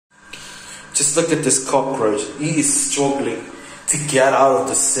Just look at this cockroach. He is struggling to get out of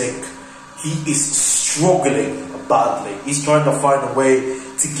the sink. He is struggling badly. He's trying to find a way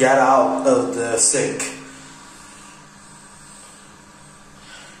to get out of the sink.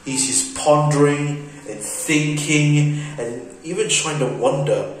 He's just pondering and thinking and even trying to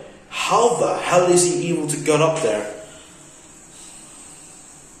wonder, how the hell is he able to get up there?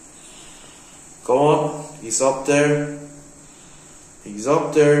 Go on, he's up there. He's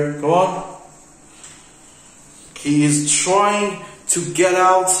up there, come on. He is trying to get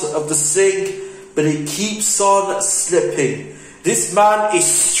out of the sink, but it keeps on slipping. This man is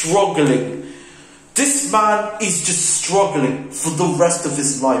struggling. This man is just struggling for the rest of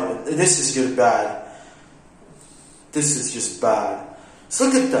his life. And this is just bad. This is just bad. So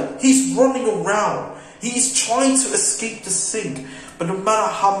look at that. He's running around. He's trying to escape the sink. But no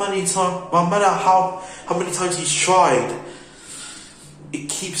matter how many times he's tried, it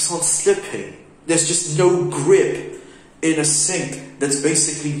keeps on slipping. There's just no grip in a sink that's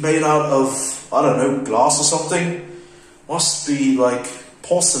basically made out of, I don't know, glass or something. Must be like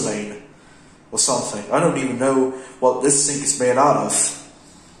porcelain or something. I don't even know what this sink is made out of.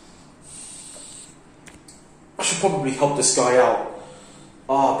 I should probably help this guy out.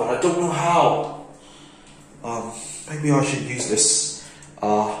 But I don't know how. Maybe I should use this.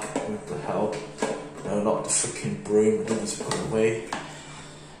 What the hell? No, not the freaking broom. I don't need to put it away.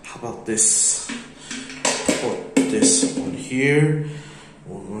 How about this? Put this one here.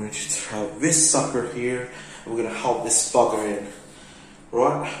 We're going to have this sucker here. And we're going to help this bugger in.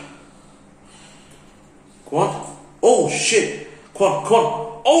 Right? Come on. Oh shit. Come on, come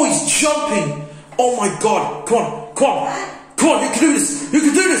on. Oh, he's jumping. Oh my god. Come on, come on. Come on, you can do this. You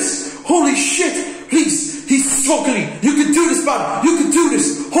can do this. Holy shit. Please. He's struggling. You can do this, man. You can do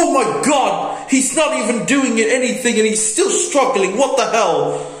this. Oh my god. He's not even doing anything and he's still struggling. What the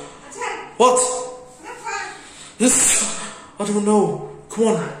hell? What? This, I don't know. Come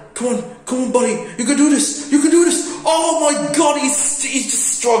on, come on, come on, buddy. You can do this. You can do this. Oh my god, he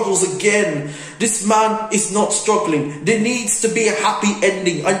just struggles again. This man is not struggling. There needs to be a happy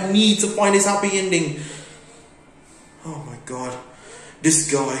ending. I need to find his happy ending. Oh my god. This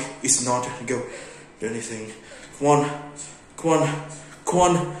guy is not going to do anything. Come on, come on. Come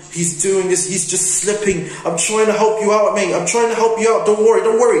on, he's doing this, he's just slipping. I'm trying to help you out, mate. I'm trying to help you out. Don't worry,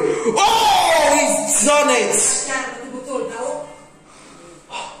 don't worry. Oh, he's done it.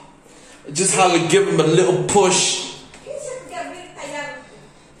 I just had to give him a little push.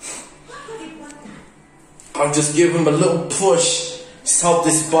 I'll just give him a little push. Just help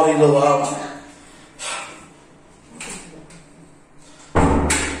this buddy little out.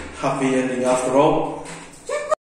 Happy ending after all.